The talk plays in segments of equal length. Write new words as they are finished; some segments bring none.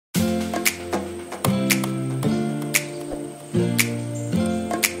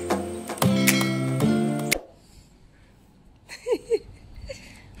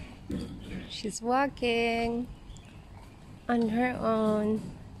She's walking on her own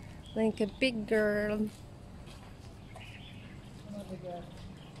like a big girl.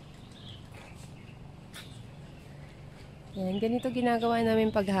 Yan, ganito ginagawa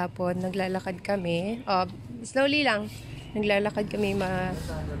namin paghapon. Naglalakad kami. Oh, slowly lang. Naglalakad kami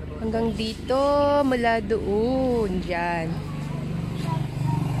hanggang dito, mula doon. Diyan.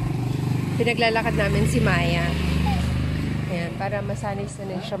 Pinaglalakad namin si Maya. Ayan, para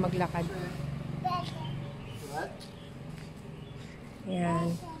masanay-sanay siya maglakad.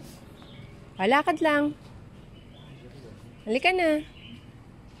 Ayan. Lakad lang. Halika na.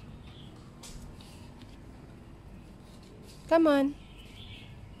 Come on.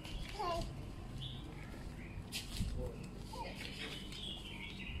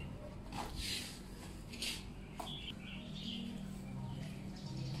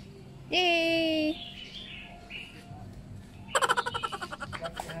 Yay!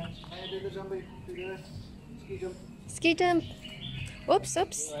 Ski jump. Oops,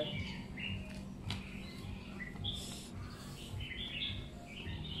 oops.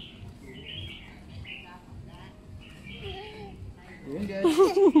 Doing good.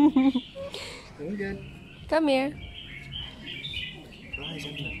 Doing good. Come here.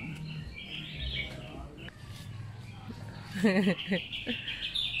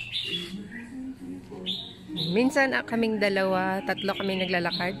 Minsan kaming dalawa, tatlo kami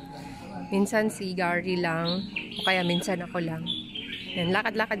naglalakad. Minsan si Gary lang, o kaya minsan ako lang. Yan,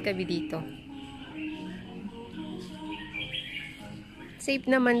 lakad-lakad kami dito. Safe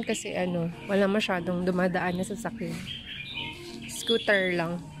naman kasi wala masyadong dumadaan na sasakyan. Scooter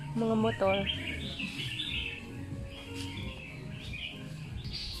lang, mga motor.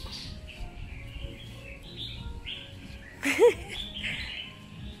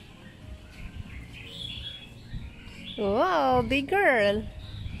 Wow, big girl.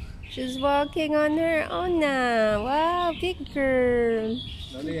 She's walking on her own now. Wow, big girl.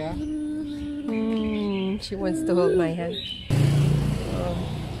 She wants to hold my hand.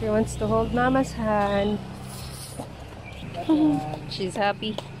 She wants to hold Mama's hand. She's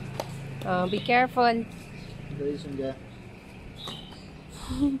happy. Be careful.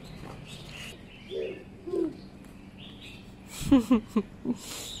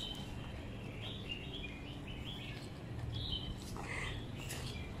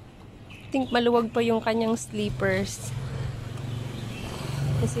 I think maluwag pa yung kanyang sleepers.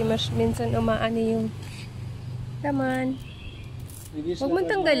 Kasi minsan umaano yung laman. Huwag mong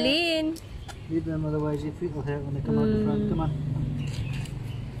tanggalin. Leave them, otherwise your feet will hurt when they come out the front. Come on.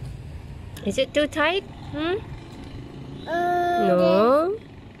 Is it too tight? No?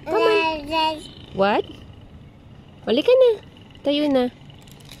 Come on. What? Wali ka na. Tayo na.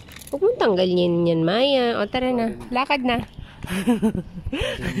 Huwag mong tanggalin yan, Maya. O, tara na. Lakad na.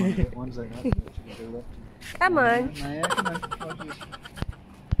 Come on. Maya, come on.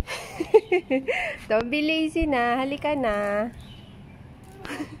 Don't be lazy na. Halika na.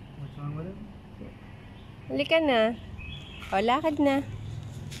 What's wrong with it? Halika na. O, lakad na.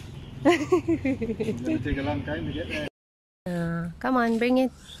 It's gonna take a long time to get there. Come on, bring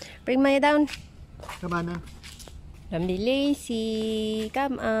it. Bring Maya down. Come on now. Don't be lazy.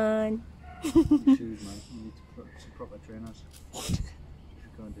 Come on. Shoes, man. You need to put some proper trainers.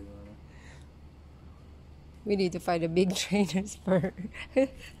 You can't do that. We need to find a big trainers for.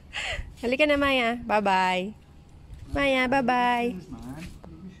 Halika na, Maya. Bye-bye. Maya, bye-bye. Shoes, man.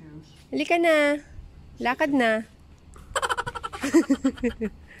 Look at your shoes. Halika na. Lakad na.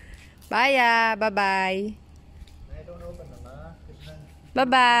 Maya, bye-bye. Maya, don't open them, ha?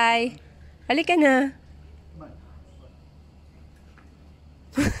 Bye-bye. Halika na. Come on.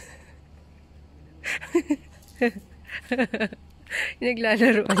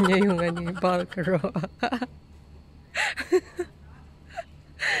 Naglalaroan niya yung yung Velcro.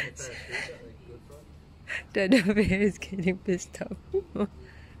 Dada Bear is getting pissed off.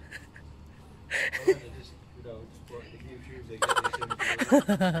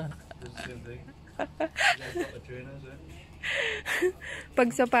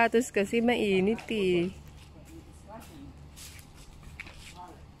 Pag sapatos kasi mainit eh.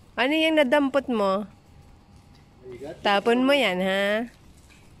 Ano yung nadampot mo? Tapon mo yan, ha?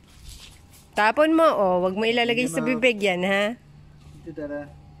 Tapon mo, oh. Wag mo ilalagay sa bibig yan, ha?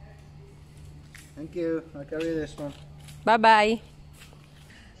 Thank you. I'll carry this one. Bye-bye.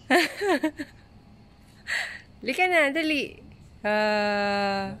 Lika na, dali.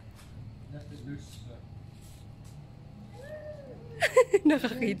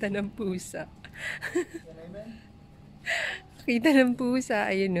 Nakakita ng pusa. Nakita ng pusa.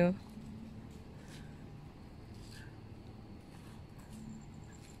 Ayun, oh.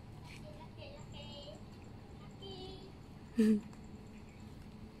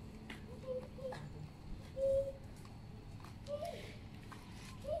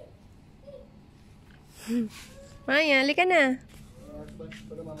 Maya, halika na.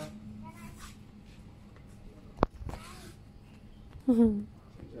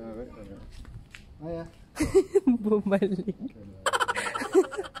 Maya. Bumalik.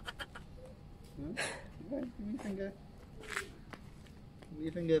 Give me your finger. Give me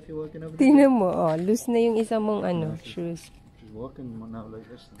your finger if you're walking over the Tingnan mo, oh, loose na yung isa mong ano, shoes. She's walking now like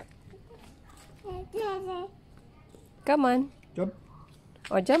this. Come on. Jump.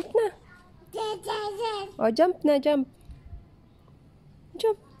 Oh, jump na. Oh, jump na, jump.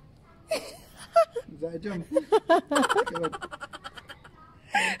 Jump. Is that a jump? Come on.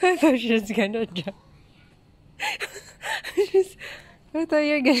 I thought she was gonna jump. I thought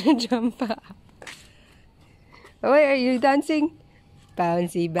you were gonna jump up. Oh, wait, are you dancing?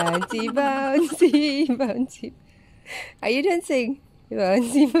 Bouncy, bouncy, bouncy, bouncy. Are you dancing?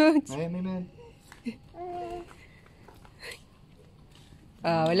 Bouncy, bouncy. Hey, me man.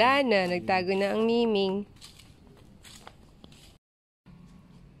 Ah, wala na. Nagtago na ang miming.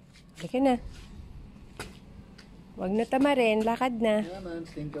 Halika na. Huwag na tamarin. Lakad na. Yeah man,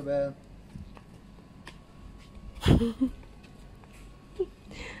 Tinkerbell.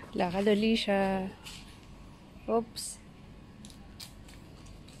 Lakad uli siya. Oops.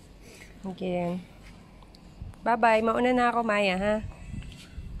 Okay. Bye-bye. Mauna na ako, Maya, ha?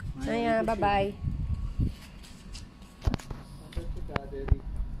 Maya, bye-bye.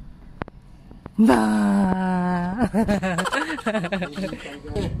 Ba.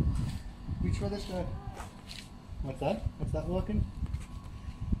 Reach for this guy. What's that? What's that walking?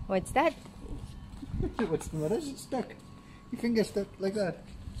 What's that? What is it stuck? Your finger stuck like that.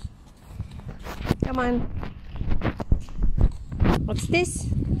 Come on. What's this?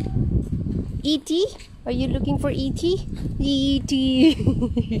 E.T.? Are you looking for E.T.? E.T.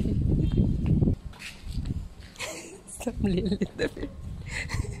 Some little bit.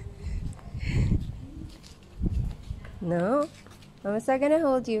 No? Mama's not gonna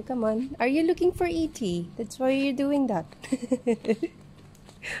hold you. Come on. Are you looking for E.T.? That's why you're doing that.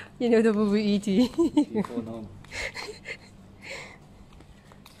 You know the movie E.T. You're going home.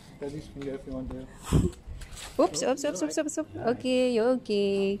 Daddy's finger if you want to. Oops, oops, oops, oops, oops, oops. Okay,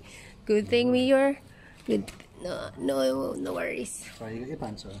 okay. Good thing we are good. No worries. Sorry, you got your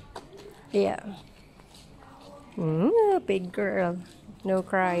pants on. Yeah. Big girl. No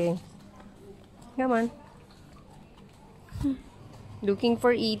crying. Come on. Looking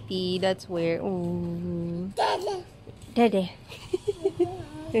for E.T. That's where. Dede.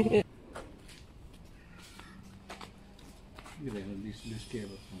 Dede. You like this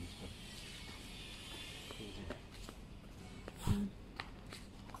cable and stuff.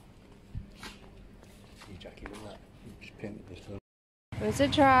 Hey Jackie, look at that. You just painted this one. Where's the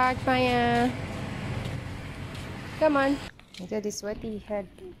truck, Maya? Come on. Look at this sweaty head.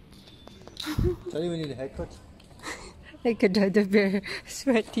 Tell you we need a haircut. Like a dada bear.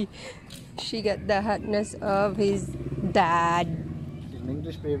 Sweaty. She got the hotness of his dad. She's an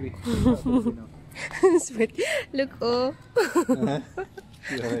English baby. Sweat. Look, oh.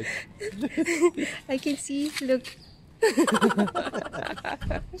 You're right. I can see. Look.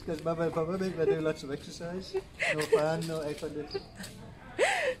 It's because Papa make me do lots of exercise. No fan, no air conditioning.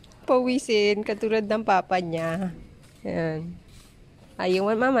 Pawisin, katulad ng papa niya. Ayan. Ah, you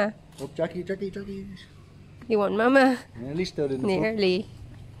want mama? Oh, Jackie. You want mama? Nearly stood in the book. Nearly.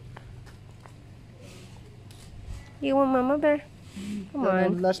 You want mama, bear? Come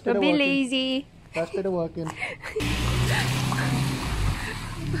on. Last bit Don't of be walking. lazy. Last bit of walking.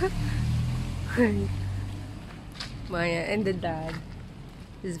 Maya and the dad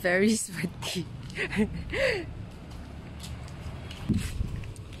is very sweaty.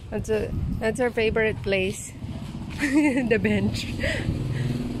 That's our favorite place. The bench.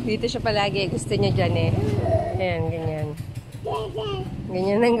 Dito siya palagi. Gusto niya dyan eh. Ayan, ganyan.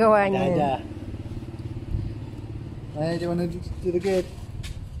 Ganyan ang gawa niya. Hey, do you want to do the gate?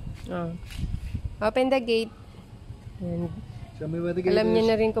 Oh. Open the gate. Ayan. Show me where the gate Alam is. niya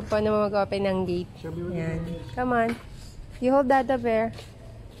na rin kung paano mag-open ng gate. Show me where the Ayan. gate is. Come on. You hold Dada Bear.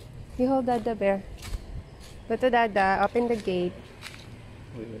 You hold Dada Bear. Go to Dada. Open the gate.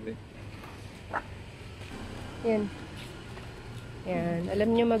 Wait. Yan. Yan. Alam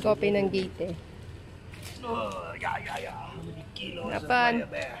niyo mag-open ng gate eh. Oh, yeah. Open.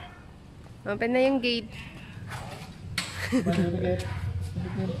 Open na yung gate. Open the gate.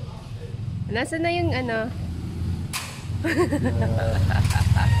 Nasaan na yung ano?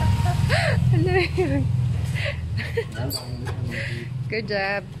 Alam mo yun. Good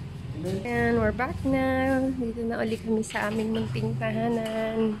job. And we're back na. Dito na ulit kami sa aming munting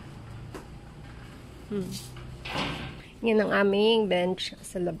tahanan. Yan ang aming bench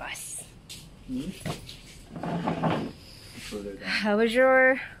sa labas. How was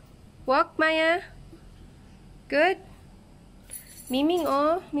your walk, Maya? Good? Miming,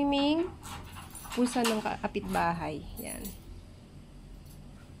 oh. Miming. Pusa ng kapitbahay. Yan.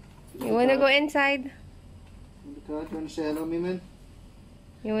 You wanna go inside? You wanna say hello, Mimin?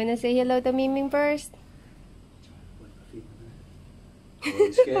 You wanna say hello to Miming first?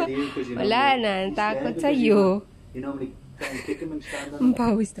 Wala na. Takot sa'yo. You normally try and kick him and stand on Ang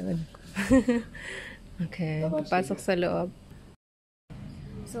pawis naman ako. Okay. Papasok sa loob.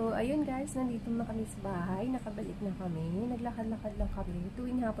 So, ayun guys. Nandito na kami sa bahay. Nakabalik na kami. Naglakad-lakad lang kami.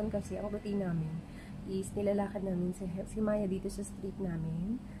 Tuwing hapon kasi, ang routine namin is nilalakad namin si Maya dito sa street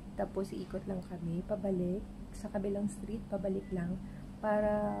namin. Tapos, iikot lang kami. Pabalik. Sa kabilang street, pabalik lang.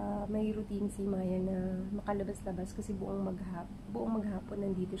 Para may routine si Maya na makalabas-labas kasi buong maghapon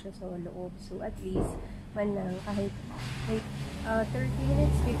nandito siya sa loob. So at least man lang kahit 30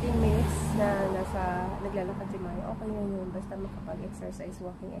 minutes, 15 minutes na naglalakad si Maya, okay na yun. Basta makapag-exercise,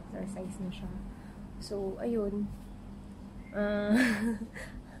 walking exercise na siya. So ayun.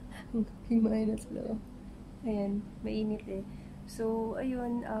 Yung Maya na sa loob. Ayan, mainit eh. So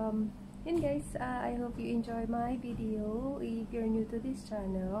ayun, yun guys, I hope you enjoy my video. If you're new to this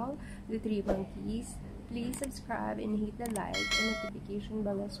channel, the 3 monkeys, please subscribe and hit the like and notification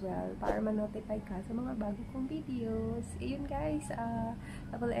bell as well para ma-notify ka sa mga bago kong videos. Ayun guys, I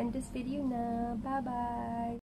will end this video na. Bye-bye!